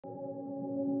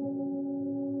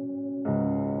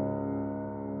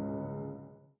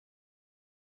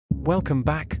Welcome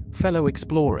back, fellow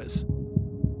explorers.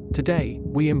 Today,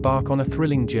 we embark on a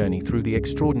thrilling journey through the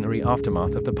extraordinary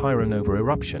aftermath of the Pyronova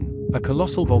eruption, a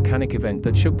colossal volcanic event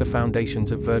that shook the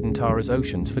foundations of Verdantara's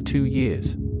oceans for 2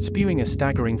 years, spewing a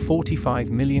staggering 45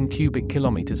 million cubic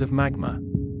kilometers of magma.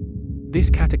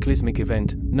 This cataclysmic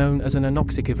event, known as an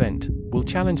anoxic event, will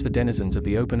challenge the denizens of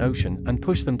the open ocean and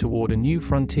push them toward a new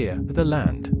frontier, the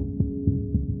land.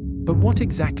 But what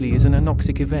exactly is an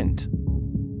anoxic event?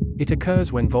 It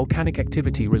occurs when volcanic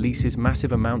activity releases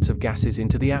massive amounts of gases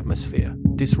into the atmosphere,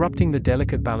 disrupting the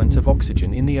delicate balance of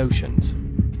oxygen in the oceans.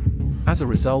 As a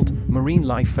result, marine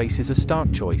life faces a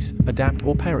stark choice: adapt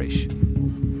or perish.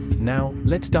 Now,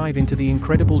 let's dive into the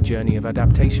incredible journey of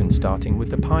adaptation, starting with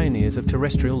the pioneers of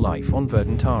terrestrial life on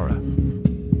Verdantara.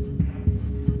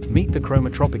 Meet the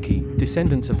Chromatropici,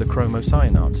 descendants of the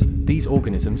chromocyanats. These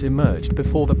organisms emerged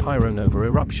before the Pyronova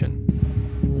eruption.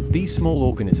 These small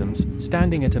organisms,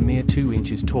 standing at a mere 2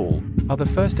 inches tall, are the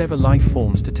first ever life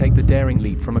forms to take the daring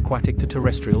leap from aquatic to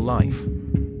terrestrial life.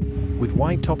 With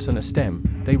wide tops and a stem,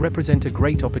 they represent a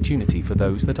great opportunity for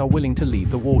those that are willing to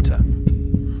leave the water.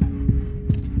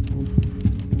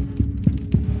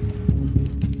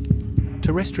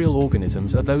 Terrestrial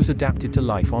organisms are those adapted to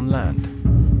life on land.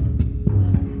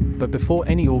 But before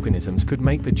any organisms could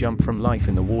make the jump from life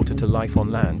in the water to life on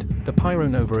land, the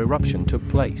Pyronova eruption took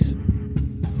place.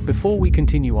 Before we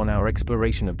continue on our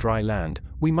exploration of dry land,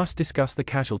 we must discuss the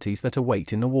casualties that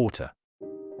await in the water.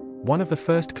 One of the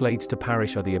first clades to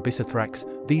perish are the Abyssithrax.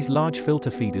 These large filter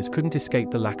feeders couldn't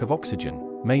escape the lack of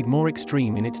oxygen, made more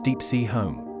extreme in its deep-sea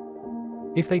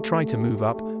home. If they tried to move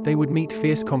up, they would meet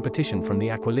fierce competition from the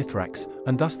Aqualithrax,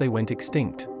 and thus they went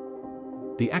extinct.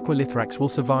 The Aqualithrax will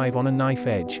survive on a knife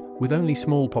edge, with only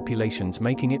small populations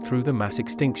making it through the mass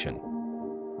extinction.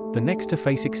 The next to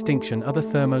face extinction are the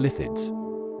Thermolithids.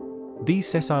 These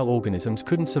sessile organisms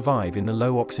couldn't survive in the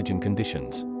low oxygen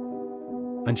conditions.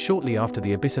 And shortly after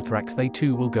the Abyssithrax, they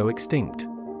too will go extinct.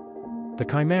 The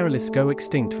Chimeroliths go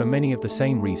extinct for many of the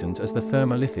same reasons as the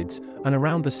Thermolithids, and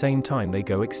around the same time they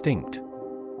go extinct.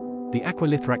 The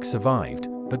Aqualithrax survived,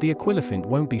 but the Aquiliphynt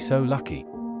won't be so lucky.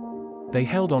 They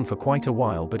held on for quite a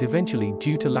while, but eventually,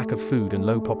 due to lack of food and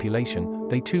low population,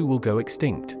 they too will go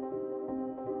extinct.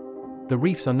 The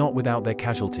reefs are not without their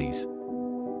casualties.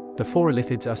 The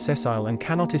Phorolithids are sessile and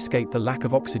cannot escape the lack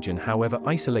of oxygen, however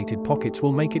isolated pockets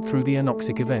will make it through the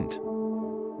anoxic event.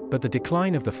 But the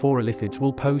decline of the Phorolithids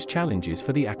will pose challenges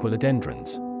for the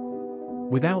Aquilodendrons.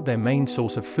 Without their main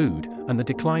source of food, and the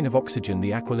decline of oxygen,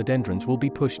 the Aquilodendrons will be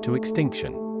pushed to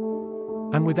extinction.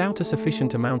 And without a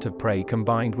sufficient amount of prey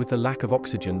combined with the lack of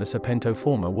oxygen, the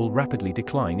Serpentoforma will rapidly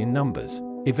decline in numbers,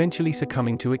 eventually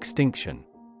succumbing to extinction.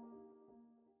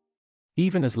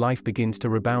 Even as life begins to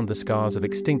rebound, the scars of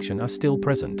extinction are still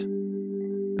present.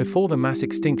 Before the mass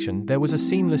extinction, there was a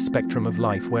seamless spectrum of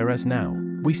life, whereas now,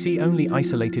 we see only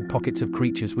isolated pockets of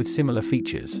creatures with similar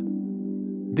features.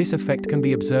 This effect can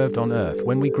be observed on Earth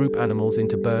when we group animals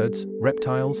into birds,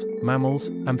 reptiles, mammals,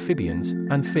 amphibians,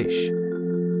 and fish.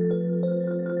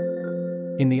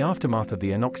 In the aftermath of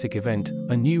the anoxic event,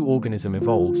 a new organism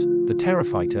evolves, the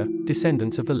Pterophyta,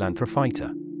 descendants of the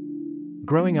Lanthrophyta.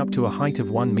 Growing up to a height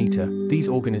of 1 meter, these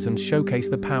organisms showcase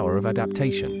the power of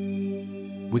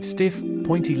adaptation. With stiff,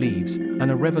 pointy leaves,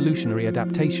 and a revolutionary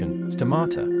adaptation,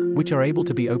 stomata, which are able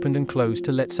to be opened and closed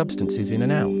to let substances in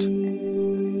and out.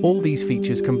 All these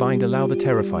features combined allow the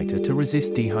Pterophyta to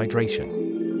resist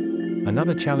dehydration.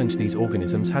 Another challenge these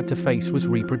organisms had to face was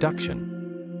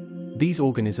reproduction. These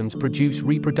organisms produce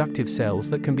reproductive cells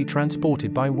that can be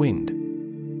transported by wind.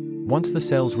 Once the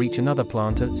cells reach another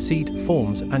plant, a seed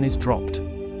forms and is dropped.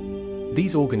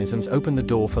 These organisms open the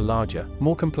door for larger,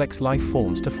 more complex life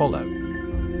forms to follow.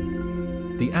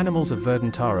 The animals of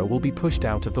Verdantara will be pushed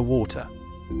out of the water.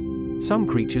 Some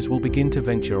creatures will begin to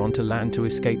venture onto land to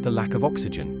escape the lack of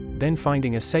oxygen, then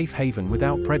finding a safe haven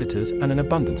without predators and an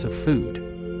abundance of food.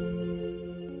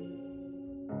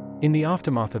 In the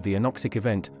aftermath of the anoxic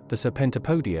event, the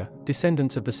Serpentopodia,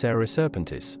 descendants of the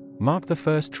Ceratoserpentis, marked the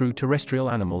first true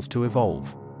terrestrial animals to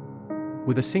evolve.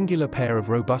 With a singular pair of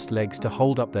robust legs to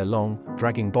hold up their long,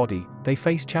 dragging body, they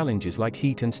face challenges like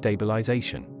heat and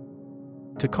stabilization.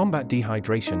 To combat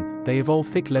dehydration, they evolve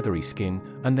thick leathery skin,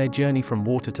 and their journey from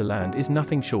water to land is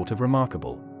nothing short of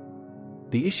remarkable.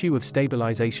 The issue of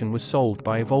stabilization was solved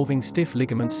by evolving stiff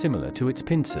ligaments similar to its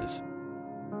pincers.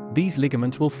 These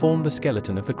ligaments will form the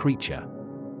skeleton of the creature.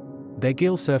 Their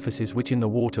gill surfaces, which in the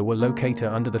water were located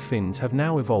under the fins, have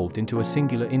now evolved into a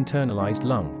singular internalized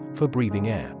lung, for breathing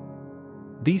air.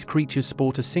 These creatures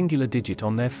sport a singular digit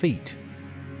on their feet.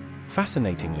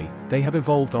 Fascinatingly, they have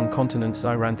evolved on continents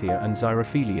Xyranthia and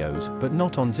Xyrophilios, but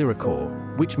not on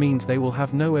Xyrochore, which means they will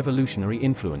have no evolutionary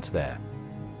influence there.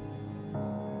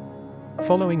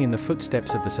 Following in the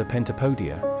footsteps of the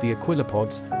Serpentopodia, the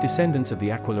Aquilopods, descendants of the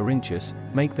Aquilorhynchus,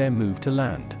 make their move to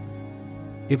land.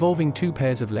 Evolving 2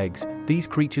 pairs of legs, these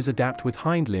creatures adapt with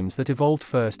hind limbs that evolved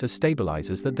first as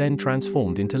stabilizers that then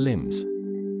transformed into limbs.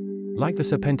 Like the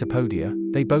Serpentopodia,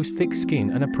 they boast thick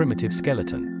skin and a primitive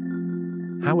skeleton.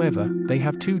 However, they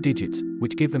have 2 digits,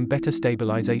 which give them better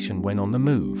stabilization when on the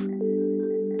move.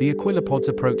 The Aquilopods'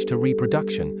 approach to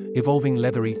reproduction, evolving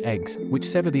leathery eggs, which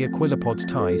sever the Aquilopods'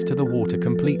 ties to the water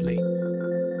completely.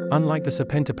 Unlike the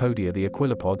Serpentopodia, the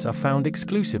Aquilopods are found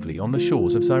exclusively on the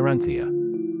shores of Xyranthia.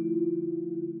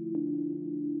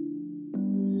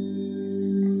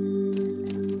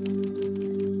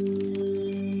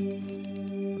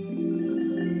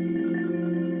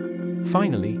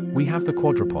 Finally, we have the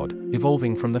quadrupod,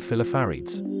 evolving from the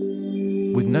Philopharids.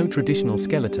 With no traditional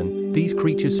skeleton, these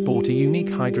creatures sport a unique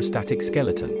hydrostatic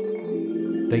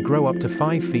skeleton. They grow up to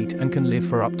 5 feet and can live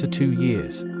for up to 2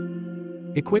 years.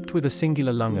 Equipped with a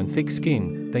singular lung and thick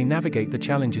skin, they navigate the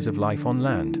challenges of life on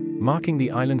land, marking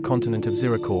the island continent of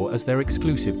Xyrochore as their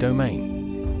exclusive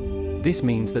domain. This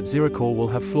means that Xyrochore will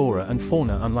have flora and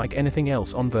fauna unlike anything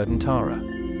else on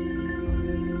Verdantara.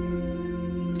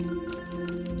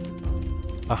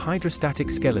 A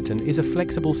hydrostatic skeleton is a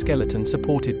flexible skeleton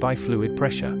supported by fluid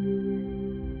pressure.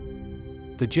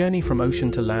 The journey from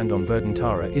ocean to land on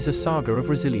Verdantara is a saga of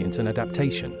resilience and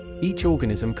adaptation, each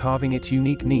organism carving its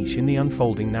unique niche in the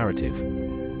unfolding narrative.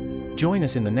 Join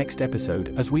us in the next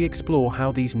episode as we explore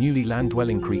how these newly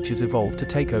land-dwelling creatures evolved to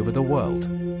take over the world.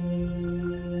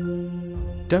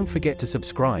 Don't forget to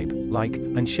subscribe, like,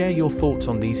 and share your thoughts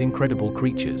on these incredible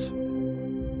creatures.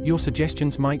 Your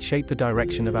suggestions might shape the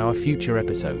direction of our future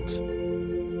episodes.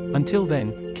 Until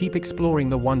then, keep exploring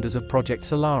the wonders of Project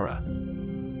Solara.